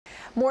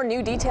More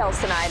new details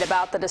tonight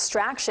about the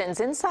distractions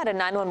inside a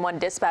 911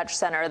 dispatch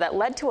center that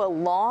led to a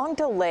long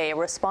delay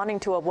responding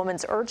to a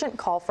woman's urgent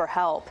call for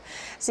help.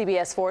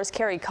 CBS 4's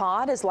Carey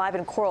is live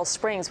in Coral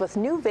Springs with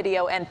new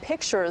video and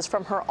pictures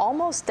from her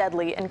almost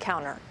deadly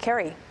encounter.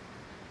 Carey.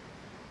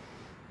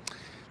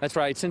 That's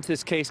right. Since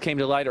this case came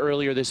to light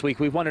earlier this week,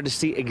 we wanted to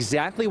see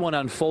exactly what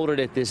unfolded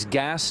at this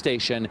gas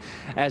station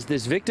as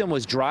this victim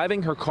was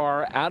driving her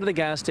car out of the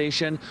gas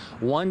station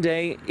one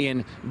day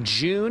in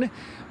June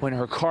when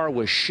her car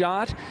was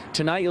shot.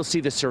 Tonight, you'll see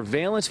the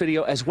surveillance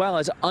video as well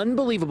as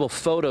unbelievable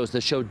photos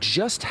that show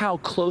just how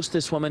close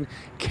this woman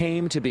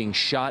came to being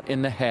shot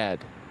in the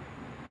head.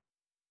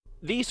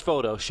 These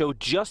photos show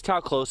just how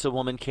close a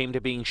woman came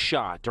to being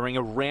shot during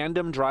a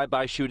random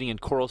drive-by shooting in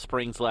Coral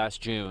Springs last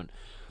June.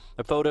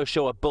 The photos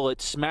show a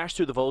bullet smashed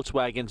through the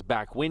Volkswagen's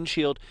back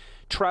windshield,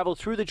 traveled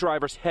through the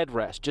driver's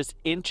headrest just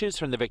inches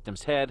from the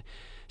victim's head,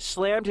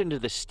 slammed into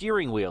the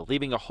steering wheel,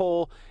 leaving a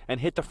hole, and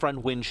hit the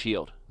front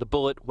windshield. The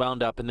bullet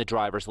wound up in the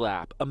driver's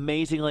lap.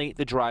 Amazingly,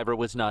 the driver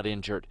was not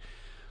injured.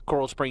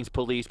 Coral Springs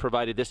police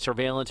provided this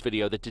surveillance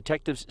video that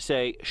detectives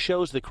say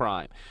shows the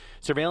crime.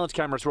 Surveillance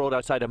cameras rolled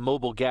outside a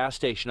mobile gas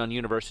station on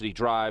University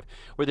Drive,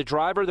 where the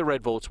driver of the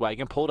red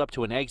Volkswagen pulled up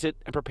to an exit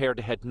and prepared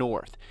to head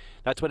north.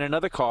 That's when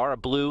another car, a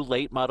blue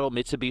late-model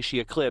Mitsubishi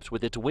Eclipse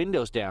with its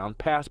windows down,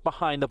 passed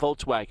behind the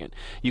Volkswagen.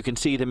 You can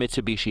see the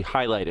Mitsubishi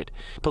highlighted.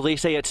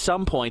 Police say at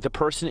some point the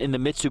person in the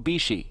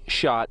Mitsubishi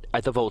shot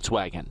at the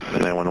Volkswagen.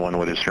 911,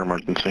 what is your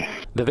emergency?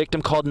 The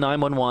victim called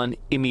 911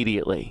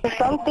 immediately.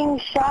 Something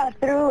shot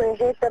through and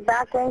hit the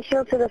back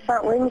windshield to the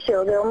front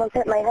windshield. It almost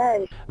hit my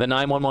head. The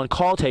 911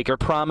 call taker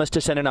promised to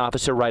send an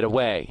officer right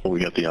away. We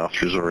got the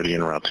officers already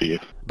en route to you.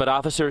 But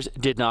officers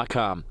did not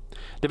come.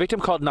 The victim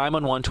called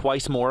 911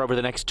 twice more over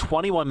the next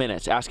 21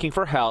 minutes, asking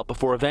for help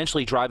before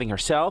eventually driving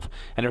herself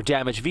and her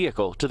damaged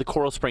vehicle to the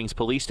Coral Springs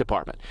Police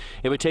Department.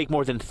 It would take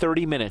more than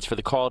 30 minutes for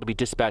the call to be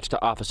dispatched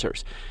to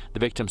officers. The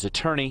victim's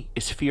attorney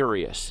is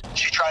furious.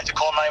 She tried to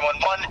call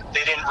 911.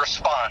 They didn't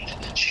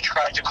respond. She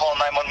tried to call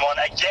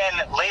 911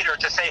 again later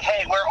to say,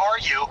 hey, where are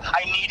you?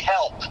 I need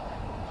help.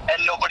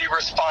 And nobody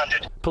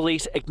responded.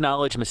 Police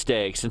acknowledged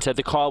mistakes and said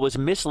the call was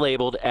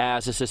mislabeled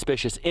as a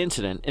suspicious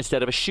incident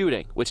instead of a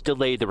shooting, which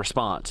delayed the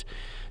response.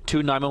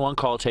 2 911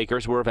 call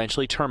takers were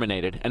eventually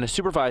terminated, and a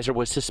supervisor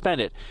was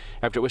suspended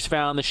after it was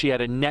found that she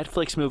had a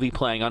Netflix movie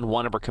playing on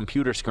one of her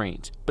computer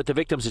screens. But the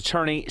victim's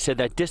attorney said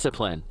that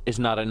discipline is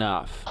not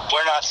enough.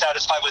 We're not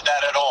satisfied with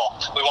that at all.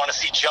 We want to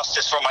see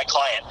justice for my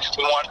client.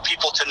 We want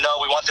people to know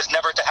we want this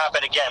never to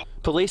happen again.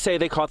 Police say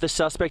they caught the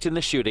suspect in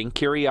the shooting,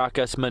 Carey.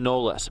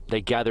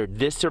 They gathered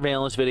this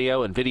surveillance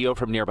video and video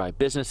from nearby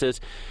businesses.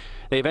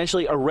 They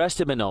eventually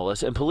arrested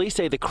Manolis, and police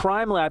say the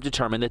crime lab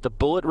determined that the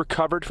bullet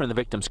recovered from the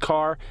victim's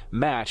car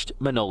matched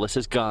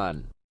Manolis'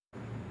 gun.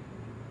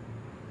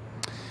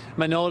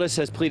 Manolis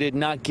has pleaded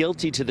not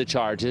guilty to the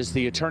charges.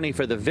 The attorney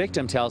for the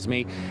victim tells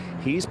me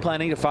he's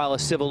planning to file a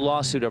civil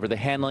lawsuit over the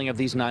handling of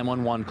these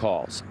 911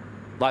 calls.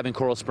 Live in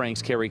Coral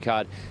Springs, Carey,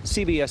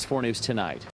 CBS 4 News Tonight.